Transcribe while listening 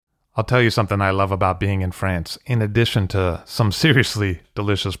I'll tell you something I love about being in France, in addition to some seriously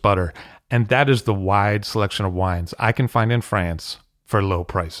delicious butter, and that is the wide selection of wines I can find in France for low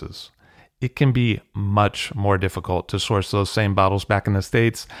prices. It can be much more difficult to source those same bottles back in the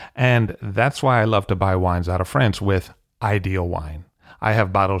States, and that's why I love to buy wines out of France with Ideal Wine. I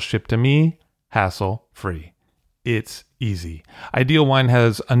have bottles shipped to me, hassle-free. It's easy. Ideal Wine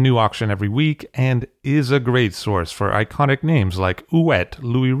has a new auction every week and is a great source for iconic names like Ouet,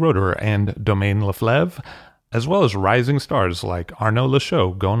 Louis Roeder, and Domaine Leflaive, as well as rising stars like Arnaud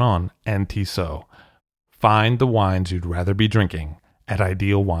Lachaud, Gonon, and Tissot. Find the wines you'd rather be drinking at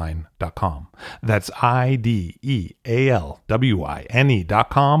idealwine.com. That's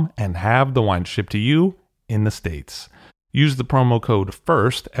IDEALWINE.com and have the wine shipped to you in the States. Use the promo code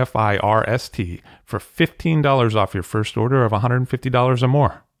FIRST, F-I-R-S-T, for $15 off your first order of $150 or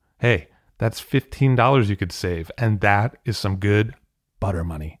more. Hey, that's $15 you could save, and that is some good butter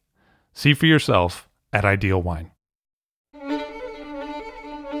money. See for yourself at Ideal Wine.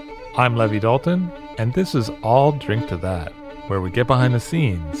 I'm Levi Dalton, and this is All Drink to That, where we get behind the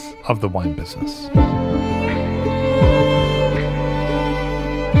scenes of the wine business.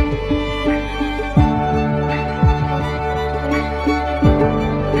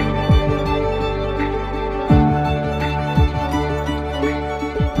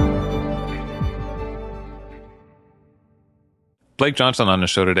 Blake Johnson on the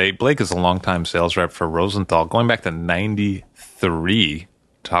show today. Blake is a longtime sales rep for Rosenthal, going back to 93,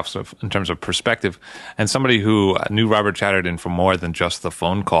 in terms of perspective, and somebody who knew Robert Chatterton for more than just the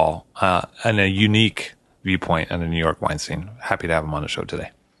phone call, and a unique viewpoint on the New York wine scene. Happy to have him on the show today.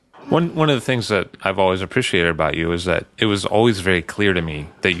 One of the things that I've always appreciated about you is that it was always very clear to me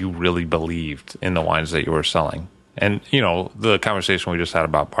that you really believed in the wines that you were selling. And, the conversation we just had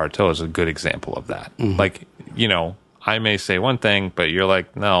about Barteau is a good example of that. Mm-hmm. I may say one thing, but you're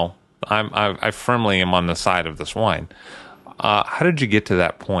like, no, I firmly am on the side of this wine. How did you get to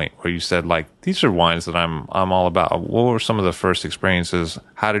that point where you said, like, these are wines that I'm all about? What were some of the first experiences?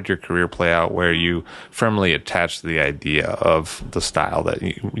 How did your career play out where you firmly attached to the idea of the style that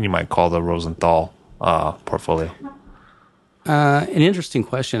you might call the Rosenthal portfolio? An interesting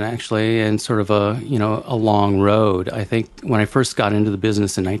question, actually, and sort of a long road. I think when I first got into the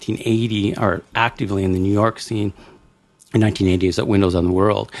business in 1980, or actively in the New York scene in 1980, is at Windows on the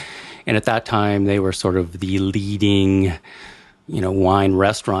World. And at that time, they were sort of the leading, wine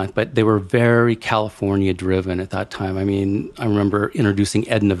restaurant, but they were very California-driven at that time. I mean, I remember introducing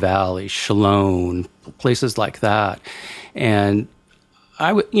Edna Valley, Chalone, places like that. And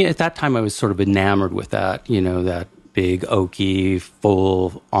at that time, I was sort of enamored with that, that big, oaky,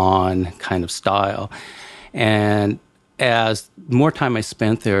 full-on kind of style. And as more time I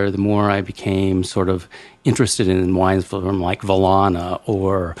spent there, the more I became sort of interested in wines from like Valana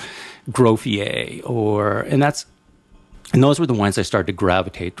or Groffier, and those were the wines I started to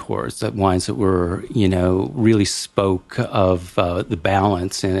gravitate towards, the wines that were, really spoke of the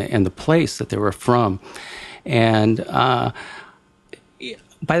balance and the place that they were from. And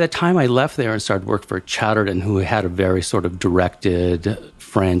by the time I left there and started work for Chatterton, who had a very sort of directed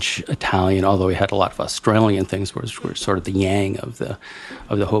French, Italian, although he had a lot of Australian things, which were sort of the yang of the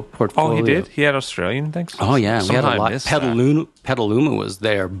whole portfolio. Oh, he did? He had Australian things? Oh, yeah. We had a lot. Petaluma was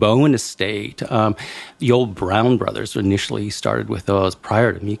there. Bowen Estate. The old Brown brothers initially started with those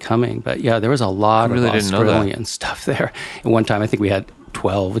prior to me coming. But, yeah, there was a lot of Australian stuff there. At one time, I think we had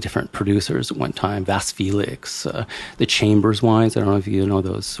 12 different producers at one time. Vas Felix, the Chambers wines. I don't know if you know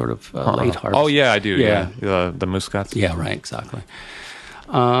those sort of late harvest. Oh, yeah, I do. Yeah. The Muscats. Yeah, right. Exactly.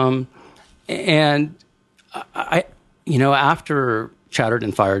 And I, after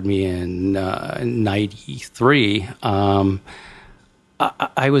Chatterton fired me in 93, I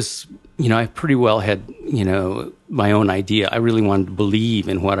was, I pretty well had, my own idea. I really wanted to believe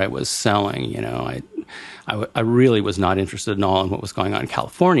in what I was selling. I really was not interested at all in what was going on in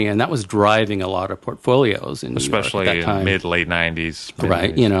California, and that was driving a lot of portfolios in especially New York at that time. In late 90s.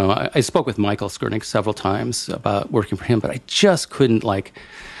 Right. I spoke with Michael Skurnik several times about working for him, but I just couldn't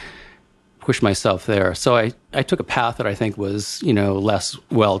push myself there. So I took a path that I think was, less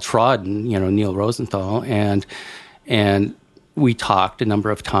well trodden, Neil Rosenthal, and we talked a number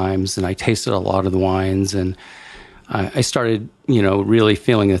of times, and I tasted a lot of the wines, and I started, really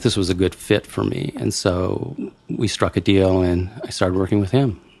feeling that this was a good fit for me. And so we struck a deal, and I started working with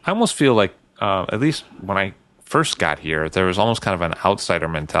him. I almost feel like, at least when I first got here, there was almost kind of an outsider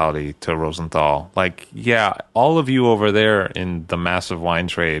mentality to Rosenthal. Like, yeah, all of you over there in the massive wine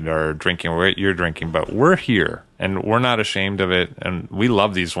trade are drinking what you're drinking, but we're here and we're not ashamed of it. And we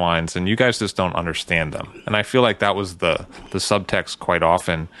love these wines and you guys just don't understand them. And I feel like that was the subtext quite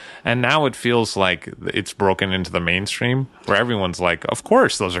often. And now it feels like it's broken into the mainstream where everyone's like, of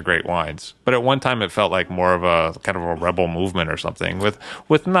course, those are great wines. But at one time it felt like more of a kind of a rebel movement or something with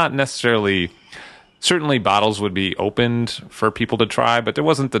not necessarily... Certainly bottles would be opened for people to try, but there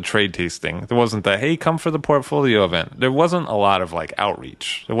wasn't the trade tasting. There wasn't the, hey, come for the portfolio event. There wasn't a lot of like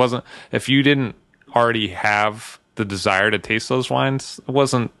outreach. There wasn't, if you didn't already have the desire to taste those wines, it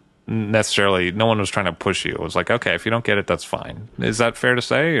wasn't necessarily, no one was trying to push you. It was like, okay, if you don't get it, that's fine. Is that fair to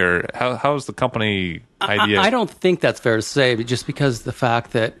say? Or how's the company idea? I don't think that's fair to say, but just because the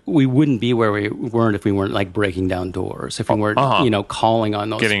fact that we wouldn't be where we weren't if we weren't like breaking down doors, if we weren't, calling on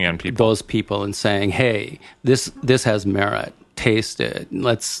those people and saying, hey, this has merit, taste it.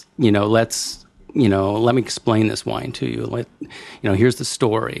 Let me explain this wine to you. Here's the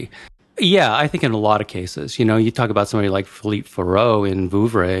story. Yeah, I think in a lot of cases, you talk about somebody like Philippe Foreau in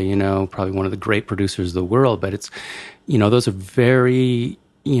Vouvray, probably one of the great producers of the world, but it's, those are very,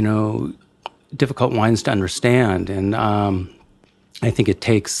 difficult wines to understand. And I think it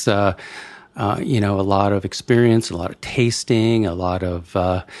takes, a lot of experience, a lot of tasting, a lot of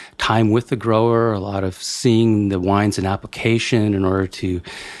time with the grower, a lot of seeing the wines in application in order to,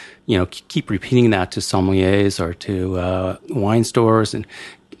 keep repeating that to sommeliers or to wine stores. And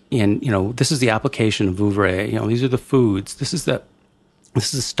this is the application of Vouvray. These are the foods. This is the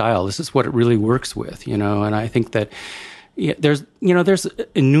style. This is what it really works with. And I think that there's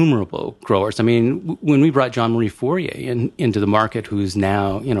innumerable growers. I mean, when we brought Jean-Marie Fourier into the market, who's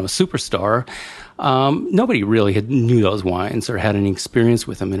now a superstar, nobody really knew those wines or had any experience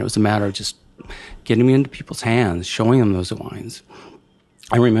with them, and it was a matter of just getting them into people's hands, showing them those wines.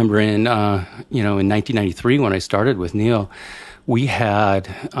 I remember in 1993 when I started with Neil. We had,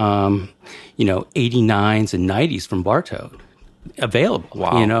 89s and 90s from Bartaux available.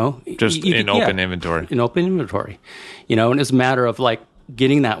 Wow. Just in open inventory. In open inventory. And it's a matter of like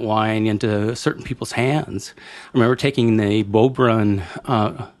getting that wine into certain people's hands. I remember taking the Beaubrun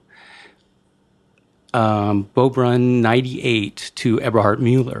 98 to Eberhard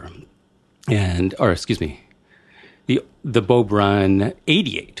Mueller the Beaubrun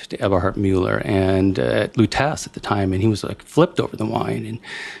 88 to Eberhard Mueller and at Lutèce at the time, and he was like flipped over the wine and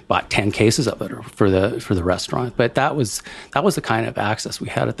bought 10 cases of it for the restaurant. But that was the kind of access we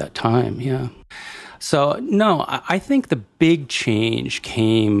had at that time. Yeah. So no, I think the big change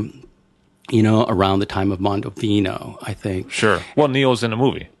came, around the time of Mondovino, I think. Sure. Well, Neil's in the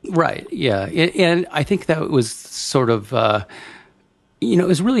movie. Right. Yeah. And I think that was sort of, it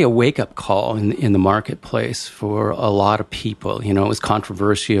was really a wake-up call in the marketplace for a lot of people. It was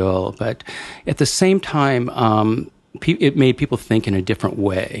controversial, but at the same time, it made people think in a different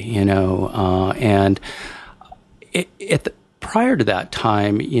way, and prior to that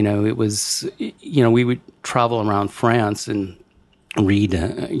time, it was, we would travel around France and read,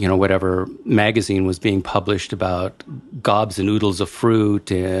 whatever magazine was being published about gobs and oodles of fruit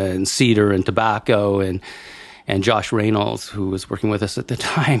and cedar and tobacco and Josh Reynolds, who was working with us at the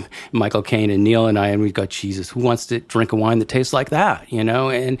time, Michael Caine and Neil and I, and we go, Jesus, who wants to drink a wine that tastes like that,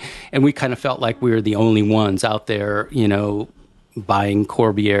 And we kind of felt like we were the only ones out there, buying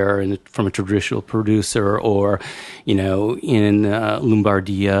Corbière from a traditional producer or, in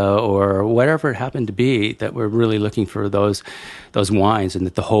Lombardia or whatever it happened to be, that we're really looking for those wines, and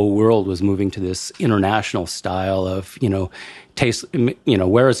that the whole world was moving to this international style of, taste,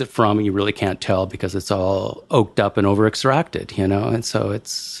 where is it from? You really can't tell because it's all oaked up and over extracted, and so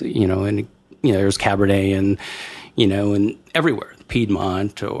it's, there's Cabernet and, and everywhere,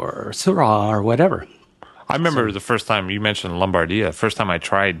 Piedmont or Syrah or whatever. I remember the first time you mentioned Lombardia. First time I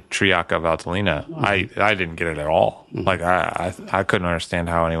tried Triaca Valtellina, I didn't get it at all. Like I couldn't understand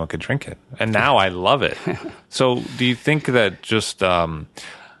how anyone could drink it, and now I love it. So, do you think that just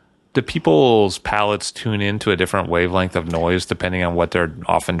do people's palates tune into a different wavelength of noise depending on what they're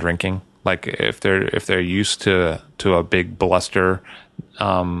often drinking? Like if they're used to a big bluster,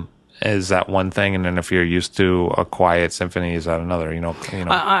 is that one thing, and then if you're used to a quiet symphony, is that another?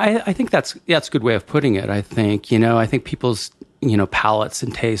 I think that's a good way of putting it. I think people's palates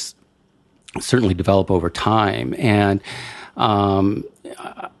and tastes certainly develop over time, and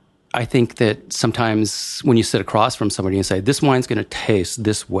I think that sometimes when you sit across from somebody and say, this wine's going to taste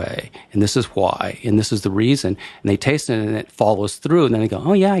this way, and this is why, and this is the reason, and they taste it and it follows through, and then they go,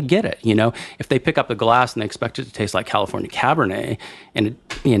 oh yeah, I get it. If they pick up the glass and they expect it to taste like California Cabernet, and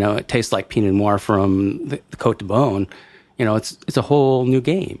it tastes like Pinot Noir from the Côte de Beaune. It's a whole new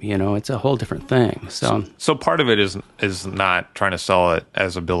game. It's a whole different thing. So part of it is not trying to sell it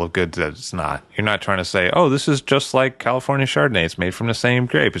as a bill of goods that it's not. You're not trying to say, oh, this is just like California Chardonnay. It's made from the same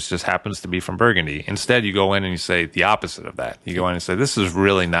grape. It just happens to be from Burgundy. Instead, you go in and you say the opposite of that. You go in and say, this is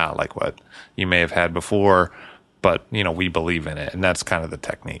really not like what you may have had before, but, we believe in it. And that's kind of the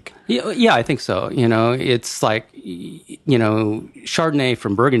technique. Yeah, I think so. It's like, Chardonnay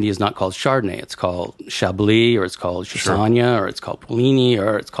from Burgundy is not called Chardonnay. It's called Chablis, or it's called Chassagne, or it's called Polini,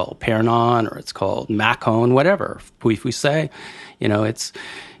 or it's called Pernon, or it's called Macon, whatever. If we say, it's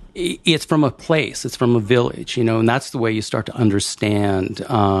from a place, it's from a village, and that's the way you start to understand,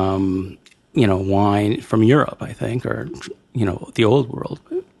 wine from Europe, I think, or, the old world.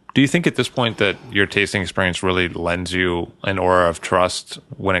 Do you think at this point that your tasting experience really lends you an aura of trust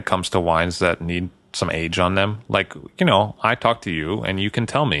when it comes to wines that need some age on them? Like, I talk to you and you can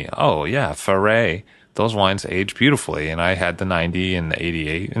tell me, oh yeah, Ferret, those wines age beautifully. And I had the 90 and the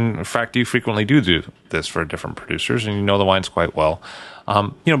 88. And in fact, you frequently do this for different producers and you know the wines quite well.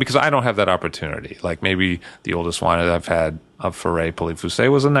 Because I don't have that opportunity. Like maybe the oldest wine that I've had of Ferret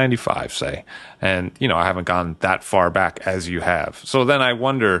Pouilly-Fuissé was a 95, say. And, I haven't gone that far back as you have. So then I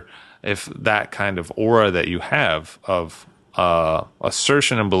wonder if that kind of aura that you have of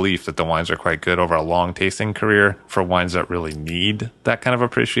assertion and belief that the wines are quite good over a long tasting career for wines that really need that kind of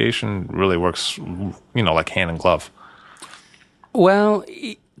appreciation really works, like hand in glove. Well,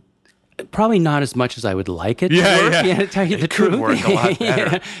 probably not as much as I would like it to work. Yeah, to tell you the truth. Work a lot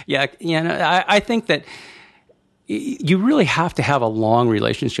better. I think that you really have to have a long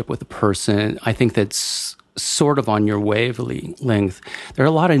relationship with a person. I think that's sort of on your wavelength. There are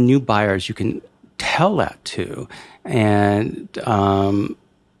a lot of new buyers you can tell that to, and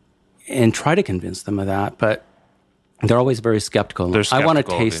try to convince them of that, but they're always very skeptical. I want to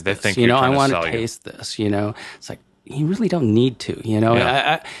taste this. I want to taste this. It's like, you really don't need to.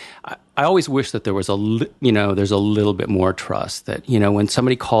 I always wish that there was there's a little bit more trust that, when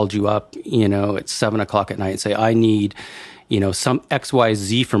somebody called you up, at 7:00 at night and say, I need, some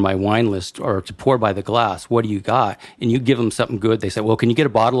XYZ for my wine list or to pour by the glass. What do you got? And you give them something good. They say, well, can you get a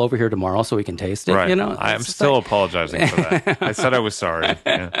bottle over here tomorrow so we can taste it? Right. I'm still apologizing for that. I said I was sorry.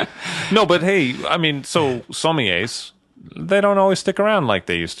 Yeah. No, but hey, so sommeliers, they don't always stick around like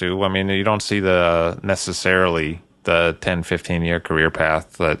they used to. You don't see necessarily the 10, 15-year career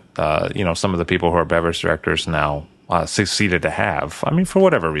path that, some of the people who are beverage directors now succeeded to have. For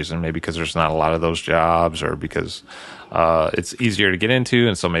whatever reason, maybe because there's not a lot of those jobs or because it's easier to get into,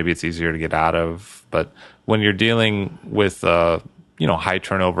 and so maybe it's easier to get out of. But when you're dealing with, high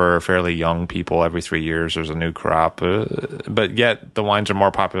turnover, fairly young people, every 3 years there's a new crop, but yet the wines are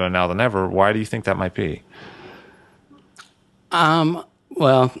more popular now than ever, why do you think that might be?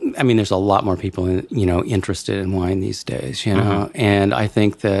 Well, there's a lot more people, interested in wine these days, and I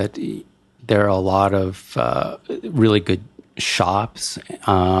think that there are a lot of really good shops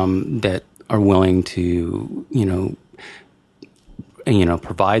that are willing to,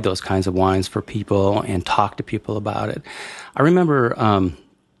 provide those kinds of wines for people and talk to people about it. I remember,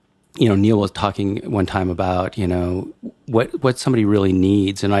 Neil was talking one time about, what somebody really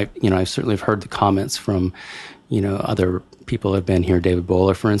needs, and I certainly have heard the comments from, other people have been here, David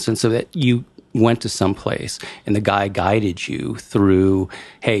Bowler, for instance, so that you went to some place and the guy guided you through,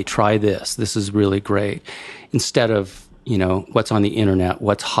 hey, try this. This is really great. Instead of, what's on the internet,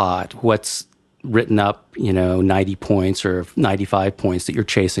 what's hot, what's written up, 90 points or 95 points that you're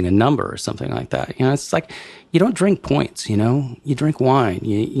chasing a number or something like that. It's like, you don't drink points, you drink wine.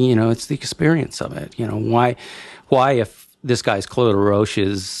 It's the experience of it. Why if this guy's Clos de Roche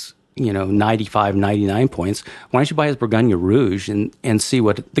is, 95, 99 points, why don't you buy his Bourgogne Rouge and see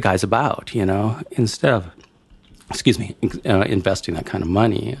what the guy's about, instead of, investing that kind of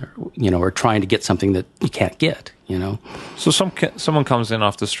money, or trying to get something that you can't get, So someone comes in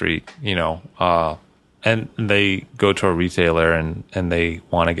off the street, and they go to a retailer and they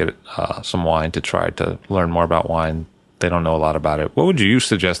want to get some wine to try to learn more about wine. They don't know a lot about it. What would you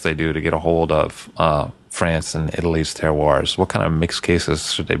suggest they do to get a hold of France and Italy's terroirs? What kind of mixed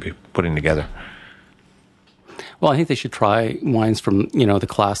cases should they be putting together? Well, I think they should try wines from, the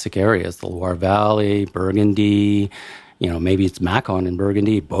classic areas, the Loire Valley, Burgundy, maybe it's Macon in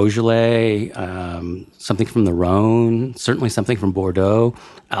Burgundy, Beaujolais, something from the Rhone, certainly something from Bordeaux,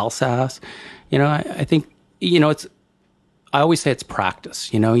 Alsace. I think, I always say it's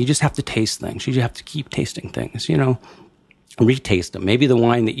practice. You just have to taste things. You just have to keep tasting things, retaste them. Maybe the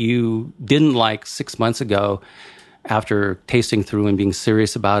wine that you didn't like 6 months ago, after tasting through and being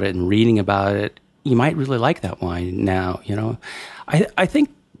serious about it and reading about it, you might really like that wine now. I think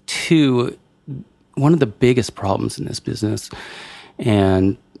too, one of the biggest problems in this business,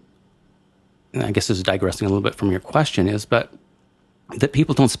 and I guess this is digressing a little bit from your question, is but that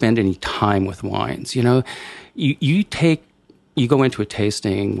people don't spend any time with wines. You go into a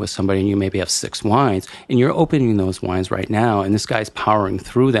tasting with somebody and you maybe have 6 wines and you're opening those wines right now, and this guy's powering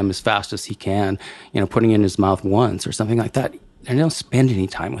through them as fast as he can, putting it in his mouth once or something like that. They don't spend any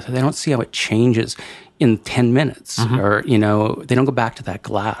time with it. They don't see how it changes in 10 minutes, or, they don't go back to that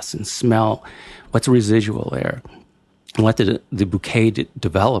glass and smell what's residual there. And let the bouquet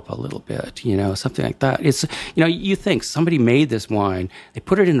develop a little bit, something like that. It's, you think somebody made this wine, they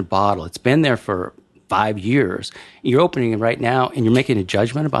put it in a bottle, it's been there for 5 years. You're opening it right now and you're making a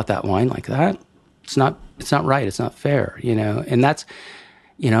judgment about that wine like that. It's not right. It's not fair, and that's,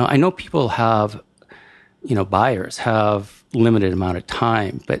 I know people have, buyers have limited amount of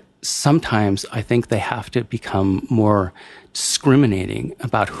time, but sometimes I think they have to become more discriminating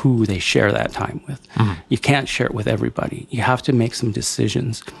about who they share that time with. You can't share it with everybody. You have to make some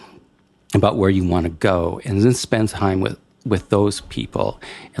decisions about where you want to go, and then spend time with those people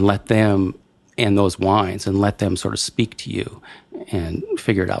and let them, and those wines, and let them sort of speak to you and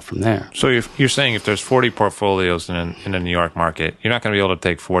figure it out from there. So you're saying if there's 40 portfolios in the New York market, you're not going to be able to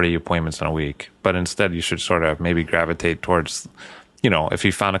take 40 appointments in a week, but instead you should sort of maybe gravitate towards, if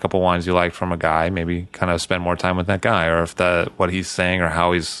you found a couple wines you liked from a guy, maybe kind of spend more time with that guy, or if what he's saying or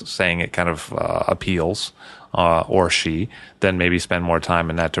how he's saying it kind of appeals, or she, then maybe spend more time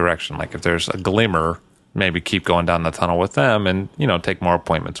in that direction. Like if there's a glimmer, maybe keep going down the tunnel with them, and take more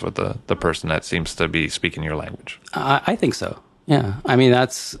appointments with the person that seems to be speaking your language. I think so. Yeah, I mean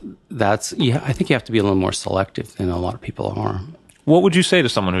that's. Yeah, I think you have to be a little more selective than a lot of people are. What would you say to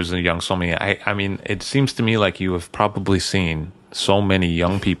someone who's a young sommelier? I mean, it seems to me like you have probably seen so many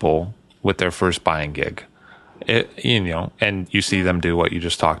young people with their first buying gig. And you see them do what you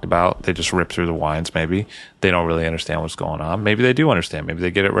just talked about. They just rip through the wines. Maybe they don't really understand what's going on. Maybe they do understand. Maybe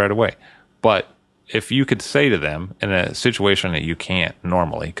they get it right away. But if you could say to them in a situation that you can't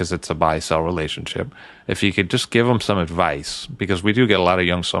normally, because it's a buy-sell relationship, if you could just give them some advice, because we do get a lot of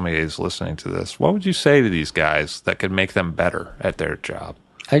young sommeliers listening to this, what would you say to these guys that could make them better at their job?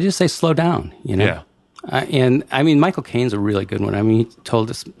 I just say slow down, Yeah. And I mean, Michael Caine's a really good one. I mean, he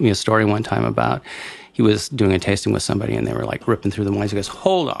told me a story one time about he was doing a tasting with somebody and they were like ripping through the wines. He goes,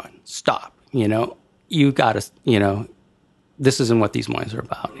 hold on, stop, you got to, this isn't what these wines are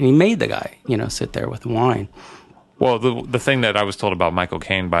about. And he made the guy, sit there with the wine. Well, the thing that I was told about Michael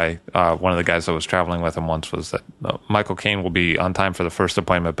Caine by one of the guys that was traveling with him once was that Michael Caine will be on time for the first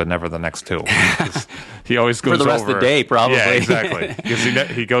appointment, but never the next 2. He always goes for the rest of the day, probably. Yeah, exactly. Because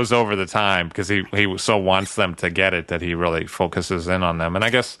he goes over the time because he so wants them to get it that he really focuses in on them. And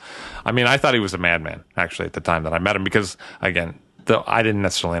I thought he was a madman actually at the time that I met him, because again, I didn't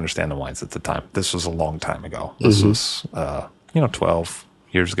necessarily understand the wines at the time. This was a long time ago. This was 12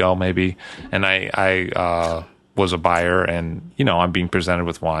 years ago maybe, and I was a buyer, and I'm being presented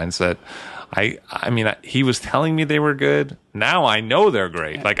with wines that he was telling me they were good. Now I know they're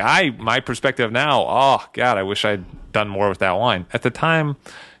great. Like my perspective now, oh God, I wish I'd done more with that wine. At the time,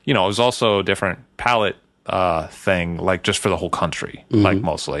 it was also a different palate thing, like just for the whole country, like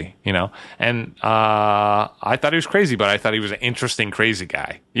mostly, and I thought he was crazy, but I thought he was an interesting, crazy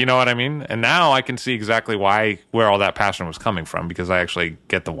guy. You know what I mean? And now I can see exactly where all that passion was coming from, because I actually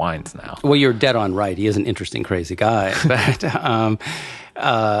get the wines now. Well, you're dead on right. He is an interesting, crazy guy. But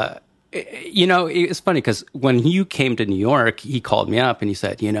it's funny because when you came to New York, he called me up and he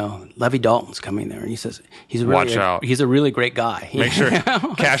said, Levi Dalton's coming there, and he says watch out. He's a really great guy. Make sure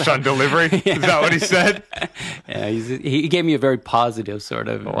cash on delivery. Yeah. Is that what he said? Yeah, he gave me a very positive sort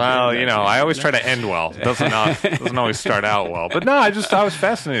of. Well, I always try to end well. It doesn't always start out well. But no, I was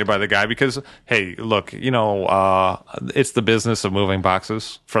fascinated by the guy because, hey, look, it's the business of moving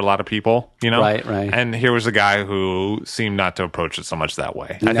boxes for a lot of people. Right. And here was a guy who seemed not to approach it so much that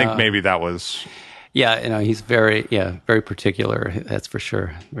way. I think maybe that was. Yeah, he's very particular. That's for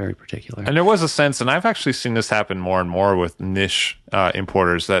sure. Very particular. And there was a sense, and I've actually seen this happen more and more with niche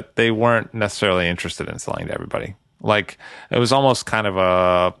importers, that they weren't necessarily interested in selling to everybody. Like, it was almost kind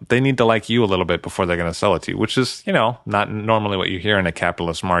of they need to like you a little bit before they're going to sell it to you, which is, not normally what you hear in a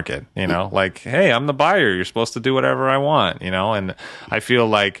capitalist market, like, hey, I'm the buyer. You're supposed to do whatever I want, and I feel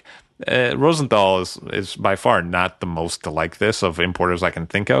like Rosenthal is by far not the most like this of importers I can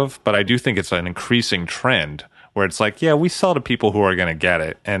think of, but I do think it's an increasing trend where it's like, yeah, we sell to people who are going to get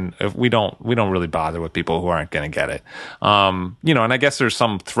it, and if we don't really bother with people who aren't going to get it. And I guess there's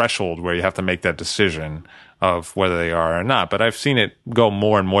some threshold where you have to make that decision of whether they are or not. But I've seen it go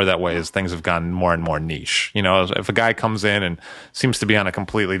more and more that way as things have gotten more and more niche. You know, if a guy comes in and seems to be on a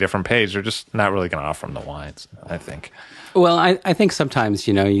completely different page, they're just not really going to offer him the wines, I think. Well, I think sometimes,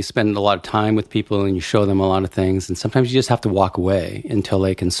 you know, you spend a lot of time with people and you show them a lot of things, and sometimes you just have to walk away until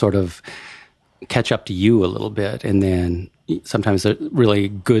they can sort of catch up to you a little bit. And then sometimes really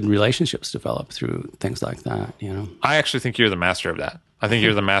good relationships develop through things like that, you know. I actually think you're the master of that. I think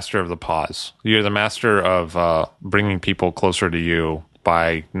you're the master of the pause. You're the master of bringing people closer to you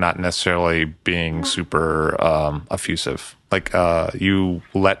by not necessarily being super effusive. Like you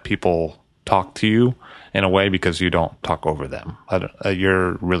let people talk to you in a way because you don't talk over them.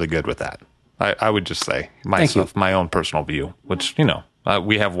 You're really good with that. I would just say myself, my own personal view, which, you know,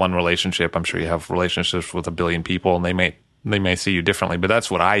 we have one relationship. I'm sure you have relationships with a billion people, and they may see you differently. But that's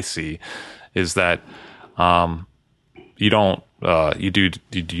what I see, is that you don't. You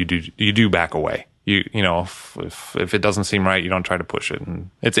do back away. You know, if it doesn't seem right, you don't try to push it.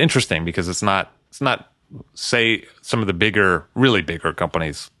 And it's interesting because it's not say some of the really bigger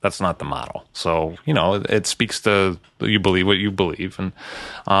companies, that's not the model. So, you know, it speaks to you believe what you believe,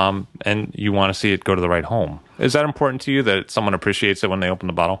 and you want to see it go to the right home. Is that important to you, that someone appreciates it when they open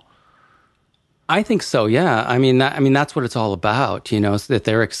the bottle? I think so. Yeah. I mean, that's what it's all about, you know, is that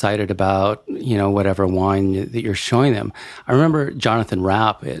they're excited about, you know, whatever wine that you're showing them. I remember Jonathan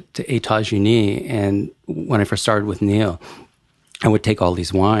Rapp at États-Unis, and when I first started with Neil, I would take all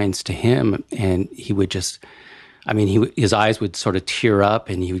these wines to him, and he would just, I mean, his eyes would sort of tear up,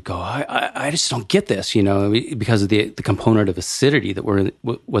 and he would go, I just don't get this, you know, because of the component of acidity that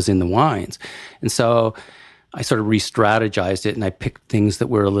was in the wines. And so I sort of re-strategized it, and I picked things that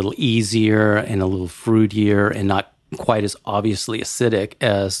were a little easier and a little fruitier and not quite as obviously acidic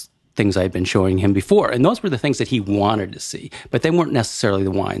as things I had been showing him before. And those were the things that he wanted to see, but they weren't necessarily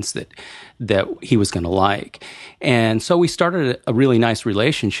the wines that he was going to like. And so we started a really nice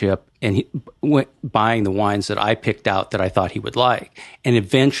relationship, and he went buying the wines that I picked out that I thought he would like. And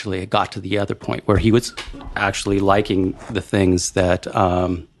eventually it got to the other point where he was actually liking the things that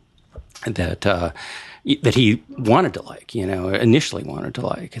he wanted to like, you know, initially wanted to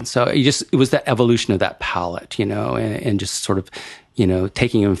like. And so it was that evolution of that palette, you know, and just sort of, you know,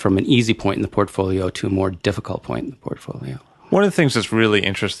 taking him from an easy point in the portfolio to a more difficult point in the portfolio. One of the things that's really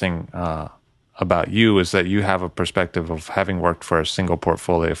interesting about you is that you have a perspective of having worked for a single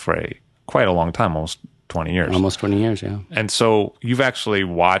portfolio for quite a long time, almost 20 years. Almost 20 years, yeah. And so you've actually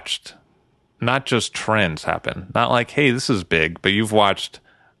watched not just trends happen, not like, hey, this is big, but you've watched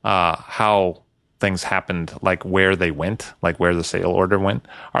how things happened, like where they went, like where the sale order went.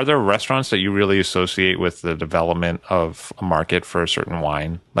 Are there restaurants that you really associate with the development of a market for a certain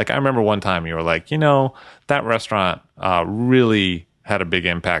wine? Like I remember one time you were like, you know, that restaurant really had a big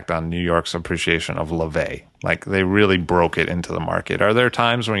impact on New York's appreciation of Lavey. Like they really broke it into the market. Are there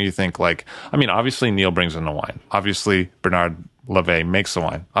times when you think like, I mean, obviously Neil brings in the wine. Obviously Bernard Lavey makes the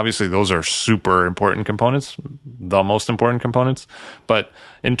wine. Obviously those are super important components, the most important components. But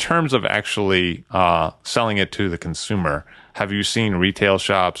in terms of actually selling it to the consumer, have you seen retail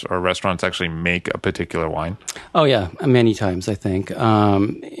shops or restaurants actually make a particular wine? Oh yeah, many times I think.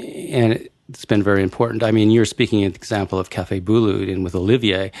 And it's been very important. I mean, you're speaking an example of Café Boulud and with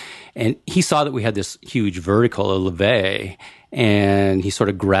Olivier, and he saw that we had this huge vertical of Lavey, and he sort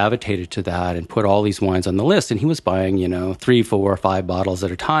of gravitated to that and put all these wines on the list. And he was buying, you know, 3, 4, 5 bottles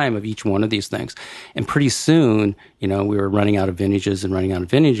at a time of each one of these things. And pretty soon, you know, we were running out of vintages,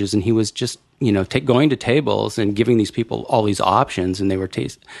 and he was just, you know, going to tables and giving these people all these options, and they were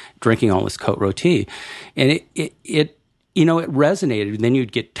drinking all this Côte Rôtie. And it you know, it resonated. And then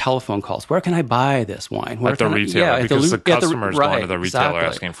you'd get telephone calls. Where can I buy this wine? At the retailer, because the customer's going to the retailer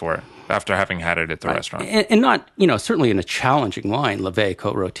asking for it after having had it at the restaurant. And not, you know, certainly in a challenging wine, Lavey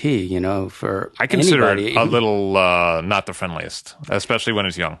Côte Rôtie, you know, for I consider anybody. It a little not the friendliest, especially when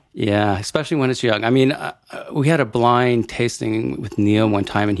it's young. Yeah, especially when it's young. I mean, we had a blind tasting with Neil one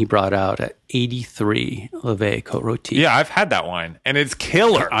time, and he brought out a 83 Lavey Côte Rôtie. Yeah, I've had that wine, and it's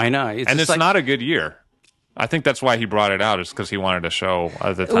killer. I know. It's not a good year. I think that's why he brought it out, is because he wanted to show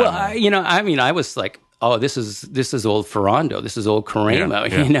at the time. Well, you know, I mean, I was like, oh, this is old Ferrando. This is old Crema.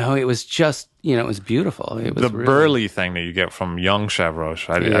 Yeah. You know, it was just, you know, it was beautiful. It was the burley thing that you get from young Chavroche.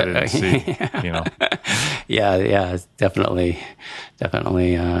 I didn't see, you know. Yeah, it's definitely,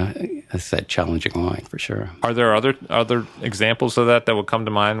 I said challenging wine for sure. Are there other examples of that would come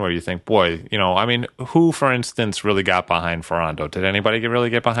to mind where you think, boy, you know, I mean, who, for instance, really got behind Ferrando? Did anybody really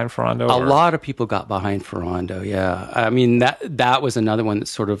get behind Ferrando? A lot of people got behind Ferrando, yeah. I mean, that was another one that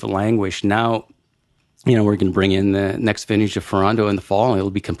sort of languished. Now, we're going to bring in the next vintage of Ferrando in the fall, and it'll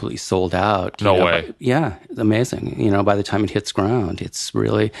be completely sold out. No way. Yeah, it's amazing. By the time it hits ground, it's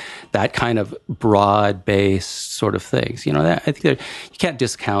really that kind of broad-based sort of things. I think that you can't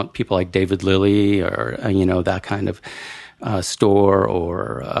discount people like David Lilly or, that kind of store,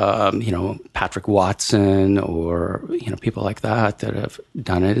 or, Patrick Watson, or, people like that have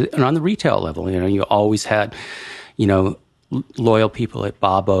done it. And on the retail level, you always had, loyal people at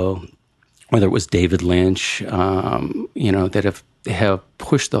Babbo, whether it was David Lynch, that have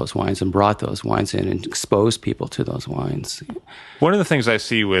pushed those wines and brought those wines in and exposed people to those wines. One of the things I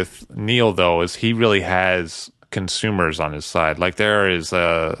see with Neil, though, is he really has consumers on his side. Like there is,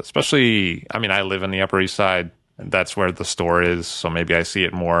 especially, I live in the Upper East Side. That's where the store is, so maybe I see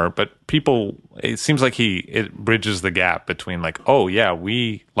it more. But people, it seems like it bridges the gap between like, oh yeah,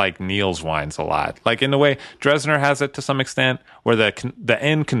 we like Neil's wines a lot. Like in the way Dresdner has it to some extent, where the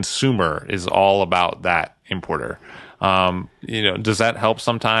end consumer is all about that importer. Does that help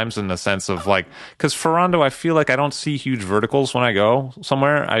sometimes in the sense of like, because Ferrando, I feel like I don't see huge verticals when I go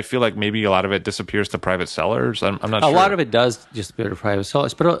somewhere. I feel like maybe a lot of it disappears to private sellers. I'm not sure. A lot of it does disappear to private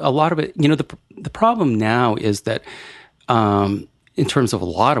sellers, but a lot of it, the problem now is that in terms of a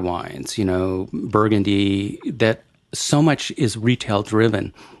lot of wines, Burgundy, that so much is retail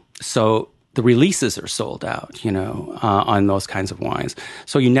driven. So the releases are sold out, on those kinds of wines.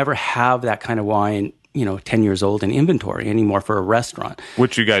 So you never have that kind of wine 10 years old in inventory anymore for a restaurant.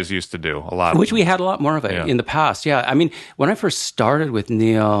 Which you guys used to do a lot. Which we had a lot more of it in the past. Yeah. When I first started with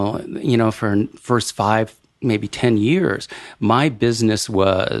Neil, for first 5, maybe 10 years, my business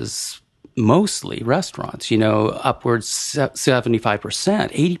was mostly restaurants, upwards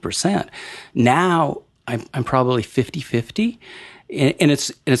 75%, 80%. Now I'm probably 50-50. And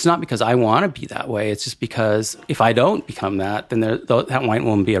it's not because I want to be that way. It's just because if I don't become that, then that wine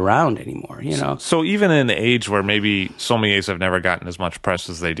won't be around anymore. So even in the age where maybe sommeliers have never gotten as much press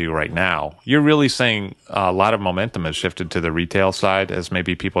as they do right now, you're really saying a lot of momentum has shifted to the retail side, as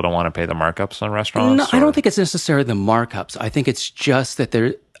maybe people don't want to pay the markups on restaurants. No, I don't think it's necessarily the markups. I think it's just that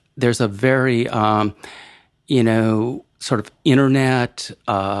there's a very sort of internet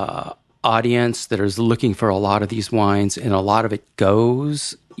audience that is looking for a lot of these wines, and a lot of it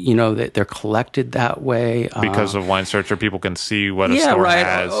goes, that they're collected that way. Because of Wine Searcher, people can see what a store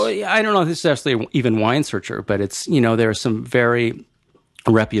has. I don't know if this is necessarily even Wine Searcher, but it's, there are some very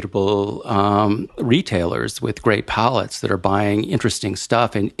reputable retailers with great palates that are buying interesting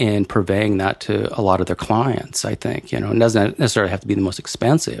stuff and purveying that to a lot of their clients, I think. It doesn't necessarily have to be the most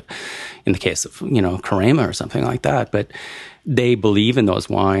expensive in the case of, Carema or something like that, but they believe in those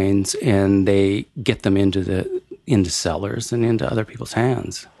wines and they get them into cellars and into other people's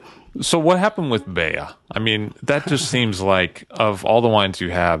hands. So what happened with Bea? That just seems like, of all the wines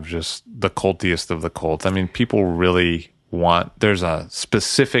you have, just the cultiest of the cult. People really there's a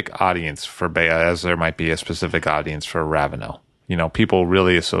specific audience for Bea, as there might be a specific audience for Ravenel. People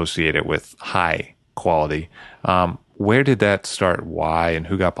really associate it with high quality. Where did that start? Why? And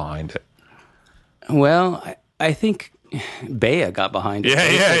who got behind it? Well, I think Bea got behind it.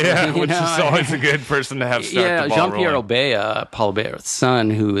 Yeah. Which is always a good person to have start the ball Jean-Pierre rolling. Bea, Paul Bea's son,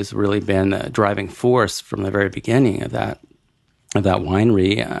 who has really been the driving force from the very beginning of that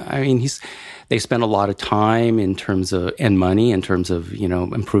winery. They spent a lot of time and money in terms of,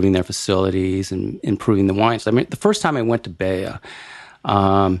 improving their facilities and improving the wines. The first time I went to Bea,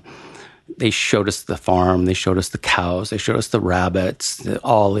 they showed us the farm, they showed us the cows, they showed us the rabbits, the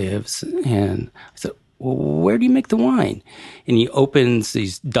olives, and I said, well, where do you make the wine? And he opens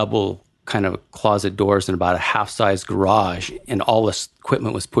these double kind of closet doors in about a half-size garage, and all this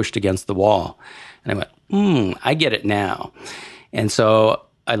equipment was pushed against the wall. And I went, I get it now. And so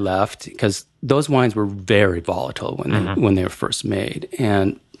I left, because those wines were very volatile when they were first made,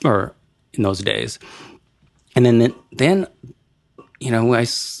 or in those days. And then I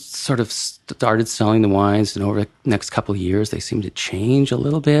sort of started selling the wines, and over the next couple of years, they seemed to change a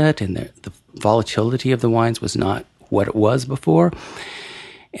little bit, and the volatility of the wines was not what it was before.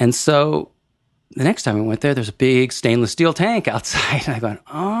 And so the next time I went there, there's a big stainless steel tank outside. And I go,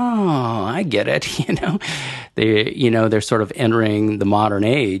 oh, I get it. They're sort of entering the modern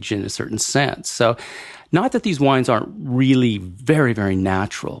age in a certain sense. So not that these wines aren't really very, very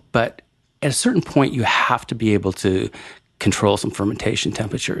natural, but at a certain point, you have to be able to control some fermentation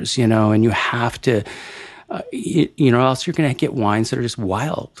temperatures, and you have to, else you're going to get wines that are just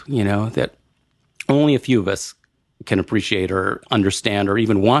wild, that only a few of us can appreciate or understand or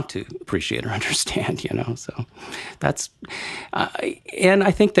even want to appreciate or understand, So that's, and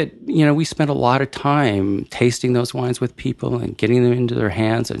I think that, we spent a lot of time tasting those wines with people and getting them into their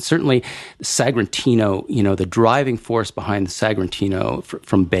hands. And certainly Sagrantino, the driving force behind the Sagrantino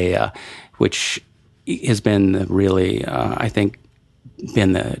from Bea, which has been really, I think,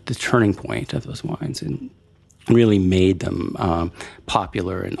 been the turning point of those wines and really made them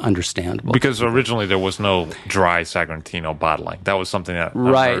popular and understandable. Because originally there was no dry Sagrantino bottling. That was something that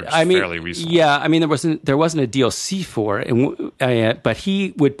emerged fairly recently. Yeah, I mean there wasn't a DLC for it, but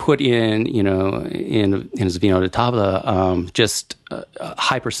he would put in in his Vino di Tavola just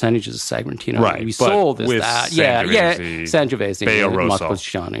high percentages of Sagrantino. Right, we sold as that. Sangiovese, Bea Rosso.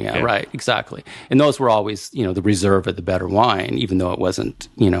 Montepulciano, right, exactly. And those were always the reserve of the better wine, even though it wasn't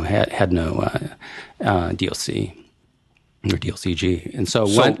had no DLC. Or DLCG. And so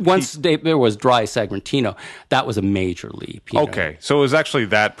once there was dry Sagrantino, that was a major leap. Okay. So it was actually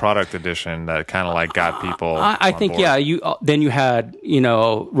that product edition that kind of like got people I think, board. yeah. Then you had,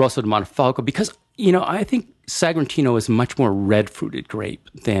 Rosso di Montefalco, because, I think Sagrantino is much more red-fruited grape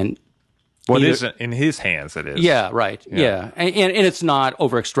than... Well, it is in his hands. It is. Yeah, right. Yeah, and it's not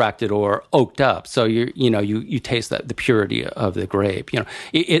over extracted or oaked up, so you taste the purity of the grape.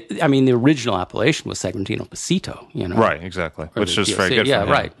 I mean, the original appellation was Sagrantino Passito. Right, exactly, which is very good. Yeah,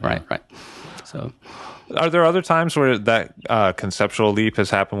 for him. right. So, are there other times where that conceptual leap has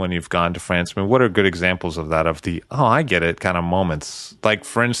happened when you've gone to France? I mean, what are good examples of that? Of the I get it kind of moments. Like,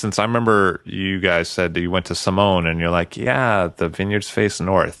 for instance, I remember you guys said that you went to Simone and you're like, yeah, the vineyards face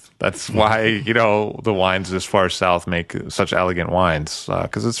north. That's why, the wines this far south make such elegant wines,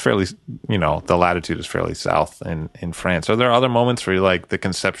 because it's fairly, the latitude is fairly south in France. Are there other moments where like the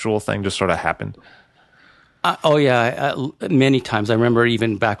conceptual thing just sort of happened? Many times. I remember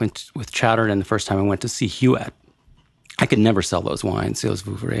even back with Chatterton, the first time I went to see Huet, I could never sell those wines. It was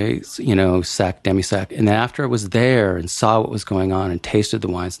Vouvray, Sec, Demi-Sec. And then after I was there and saw what was going on and tasted the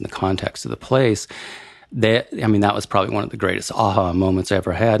wines in the context of the place, that was probably one of the greatest aha moments I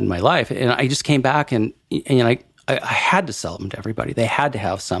ever had in my life. And I just came back and I had to sell them to everybody. They had to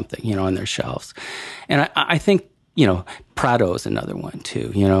have something, on their shelves. And I think, Prado is another one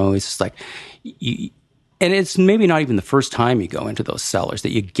too. It's just like, and it's maybe not even the first time you go into those cellars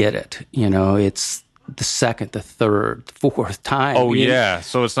that you get it. It's the second, the third, fourth time. Oh, yeah.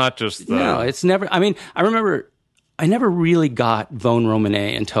 So it's not just the... No, it's never... I mean, I remember... I never really got Vosne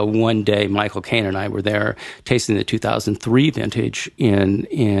Romanée until one day Michael Caine and I were there tasting the 2003 vintage in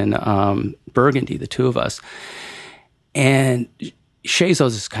Burgundy, the two of us. And Chazos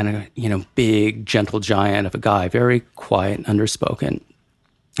is kind of, big, gentle giant of a guy, very quiet and underspoken.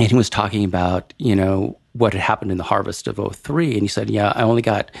 And he was talking about, what had happened in the harvest of 03. And he said, yeah, I only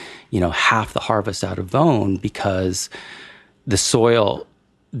got, half the harvest out of Vosne because the soil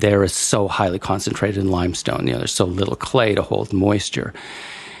there is so highly concentrated in limestone. There's so little clay to hold moisture.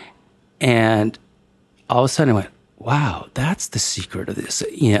 And all of a sudden I went, wow, that's the secret of this,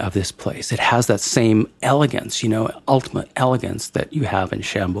 of this place. It has that same elegance, ultimate elegance that you have in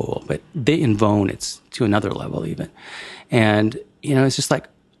Chamboul. But in Vosne, it's to another level even. And, it's just like,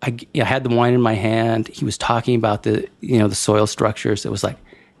 I had the wine in my hand. He was talking about the soil structures. It was like,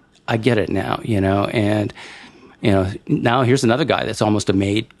 I get it now, and, now here's another guy that's almost a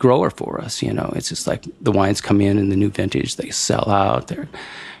made grower for us. It's just like the wines come in the new vintage, they sell out. They're,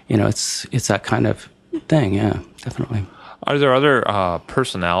 it's that kind of thing. Yeah, definitely. Are there other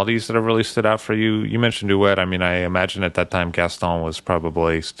personalities that have really stood out for you? You mentioned Huet. I mean, I imagine at that time Gaston was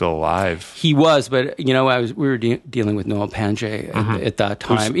probably still alive. He was, but we were dealing with Noel Pange at that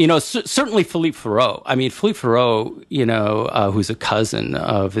time. Certainly Philippe Farreau. I mean, Philippe Farreau, who's a cousin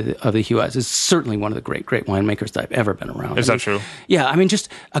of the Huets, is certainly one of the great winemakers that I've ever been around. Is that true? Yeah, I mean, just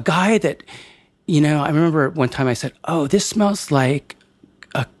a guy that, I remember one time I said, "Oh, this smells like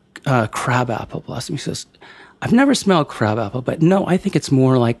a crabapple blossom." He says, "I've never smelled crabapple, but no, I think it's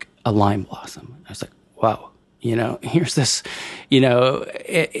more like a lime blossom." I was like, wow, here's this,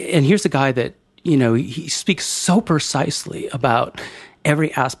 and here's a guy that, he speaks so precisely about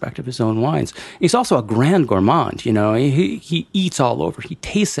every aspect of his own wines. He's also a grand gourmand, he eats all over. He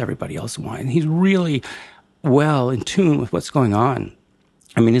tastes everybody else's wine. He's really well in tune with what's going on.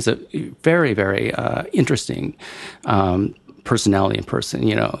 I mean, he's a very, very interesting personality in person.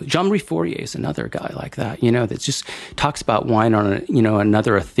 Jean-Marie Fourier is another guy like that, that just talks about wine on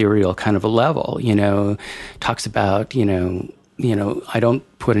another ethereal kind of a level, talks about, I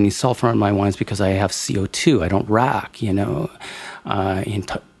don't put any sulfur on my wines because I have CO2. I don't rack,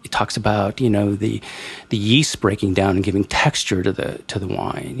 it talks about, the yeast breaking down and giving texture to the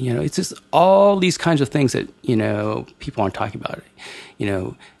wine. It's just all these kinds of things that, people aren't talking about.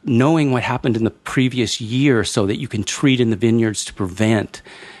 Knowing what happened in the previous year so that you can treat in the vineyards to prevent,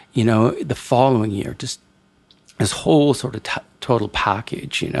 the following year. Just this whole sort of total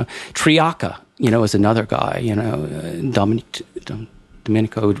package. Triaca, is another guy.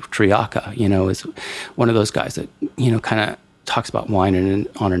 Domenico Triaca, is one of those guys that, kind of talks about wine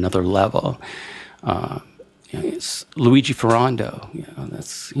on another level. It's Luigi Ferrando,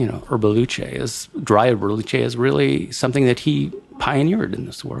 that's, Erba Luce dry Erba Luce is really something that he pioneered in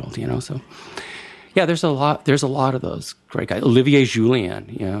this world, so. Yeah, there's a lot of those great guys. Olivier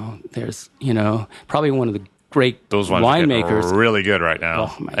Julien, there's, probably one of the great those ones winemakers. Are really good right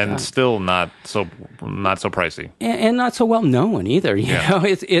now, oh and God. Still not so pricey, and not so well known either. You know,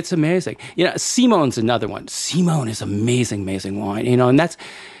 it's amazing. Simone's another one. Simone is amazing wine. And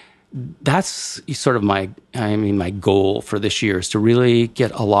that's sort of my goal for this year is to really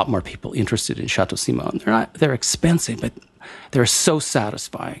get a lot more people interested in Chateau Simone. They're expensive, but they're so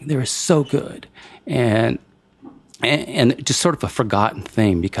satisfying. They're so good, and just sort of a forgotten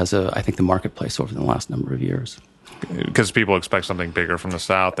thing because of, I think, the marketplace over the last number of years. Because people expect something bigger from the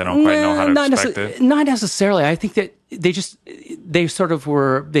South. They don't quite know how to expect it. Not necessarily. I think that they sort of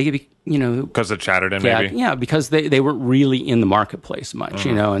were, because of Chatterton, maybe? Yeah, because they weren't really in the marketplace much,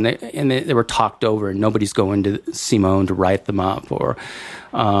 and they were talked over, and nobody's going to Simone to write them up, or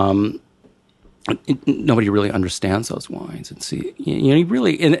nobody really understands those wines. And see, you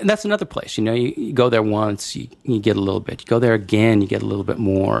really, and that's another place. You go there once, you get a little bit. You go there again, you get a little bit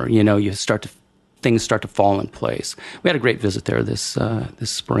more. Things start to fall in place. We had a great visit there this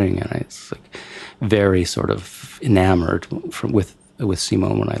spring, and it's like very sort of enamored with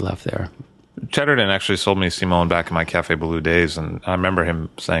Simone when I left there. Chatterton actually sold me Simone back in my Café Bleu days, and I remember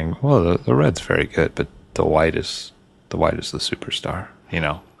him saying, "Well, the red's very good, but the white is the superstar."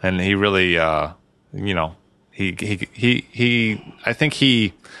 And he really, I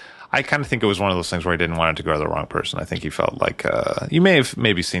kind of think it was one of those things where he didn't want it to go to the wrong person. I think he felt like you may have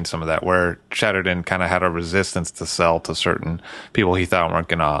maybe seen some of that, where Chatterton kind of had a resistance to sell to certain people he thought weren't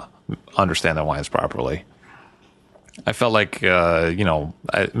going to understand the wines properly. I felt like,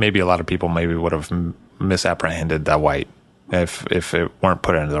 maybe a lot of people maybe would have misapprehended that white if it weren't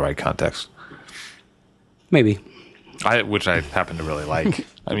put into the right context. Maybe. Which I happen to really like.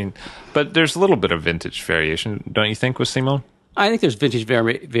 But there's a little bit of vintage variation, don't you think, with Simone? I think there's vintage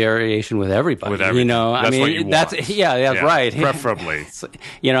variation with everybody. That's what you want. That's right. Preferably.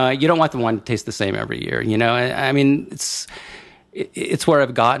 You don't want the wine to taste the same every year. It's where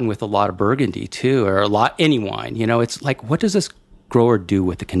I've gotten with a lot of Burgundy too, or any wine. It's like, what does this grower do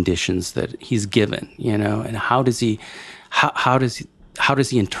with the conditions that he's given? And how does he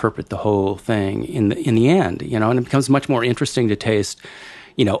interpret the whole thing in the end? And it becomes much more interesting to taste,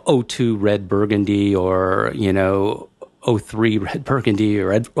 02 red Burgundy, or 03 red Burgundy,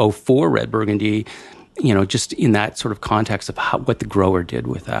 or 04 red Burgundy, just in that sort of context of what the grower did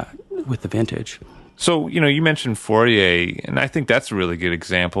with the vintage. So, you mentioned Fourier, and I think that's a really good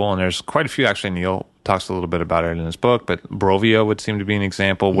example. And there's quite a few, actually. Neil talks a little bit about it in his book, but Brovio would seem to be an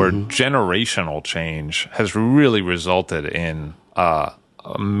example where generational change has really resulted in a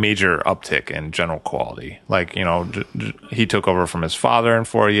major uptick in general quality. Like, he took over from his father in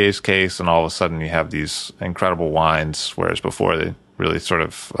Fourier's case, and all of a sudden you have these incredible wines, whereas before they really sort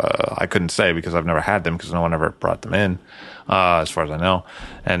of, I couldn't say because I've never had them because no one ever brought them in, as far as I know.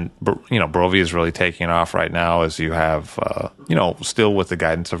 And, Brovia is really taking off right now, as you have, still with the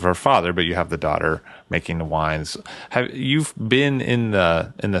guidance of her father, but you have the daughter making the wines. You've been in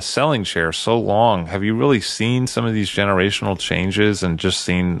the selling chair so long. Have you really seen some of these generational changes and just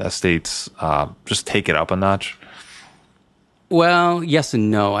seen estates just take it up a notch? Well, yes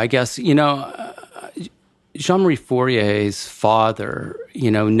and no. I guess, Jean-Marie Fourier's father,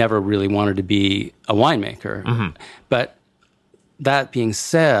 never really wanted to be a winemaker. But that being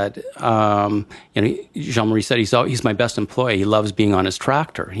said, Jean-Marie said he's my best employee. He loves being on his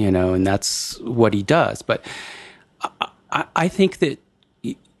tractor, and that's what he does. But I think that,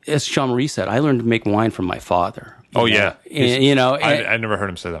 as Jean-Marie said, I learned to make wine from my father. Yeah. I never heard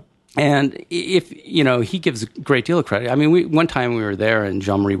him say that. And if, he gives a great deal of credit. One time we were there and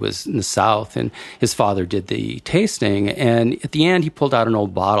Jean-Marie was in the South and his father did the tasting. And at the end, he pulled out an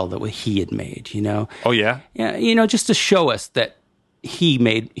old bottle that he had made, Oh, yeah? Yeah, just to show us that he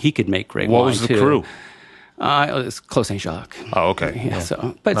could make great wine. What was the crew? It was Clos Saint Jacques. Oh, okay. Yeah.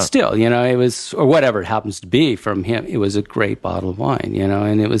 So, but still, it was, or whatever it happens to be from him, it was a great bottle of wine,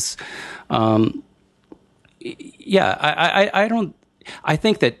 and it was, I I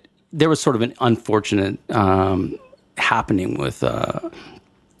think that there was sort of an unfortunate happening with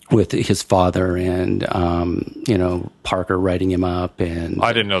his father and Parker writing him up, and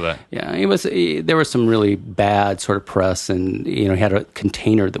I didn't know that. Yeah, there was some really bad sort of press, and he had a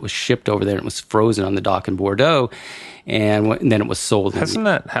container that was shipped over there and it was frozen on the dock in Bordeaux, and then it was sold. Hasn't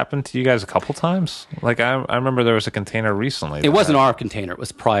that happened to you guys a couple times? Like I remember there was a container recently. It wasn't our container. It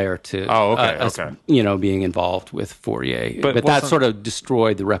was prior to us, being involved with Fourier. But that sort of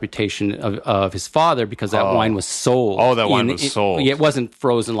destroyed the reputation of his father because that wine was sold. Oh, that wine was sold. It wasn't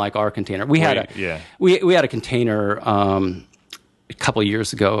frozen like our container. We had a container a couple of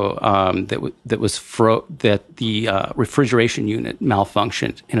years ago that the refrigeration unit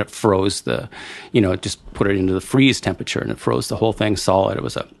malfunctioned and it froze just put it into the freeze temperature and it froze the whole thing solid. It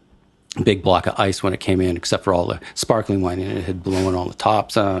was a big block of ice when it came in, except for all the sparkling wine, and it had blown all the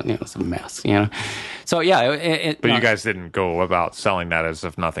tops. It was a mess. So yeah, but you guys didn't go about selling that as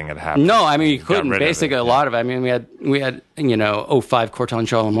if nothing had happened. No, I mean you couldn't. Basically, a lot of it. I mean, we had '05 Corton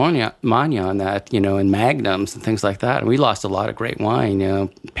Charlemagne on that, and Magnums and things like that, and we lost a lot of great wine.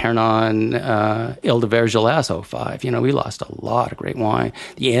 Pernon, Ile de Vergelès '05. We lost a lot of great wine.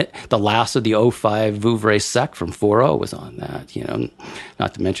 The last of the '05 Vouvray Sec from 4.0 was on that.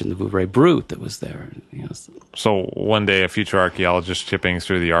 Not to mention the Vouvray Brut that was there. So one day, a future archaeologist shipping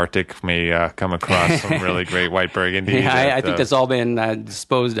through the Arctic may come across some really great white Burgundy. Yeah, I think that's all been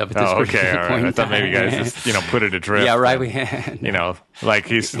disposed of at this particular point. I thought maybe you guys just put it adrift. Yeah, right. Like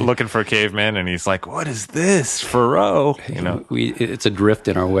he's looking for cavemen, and he's like, "What is this, Furrow?" It's adrift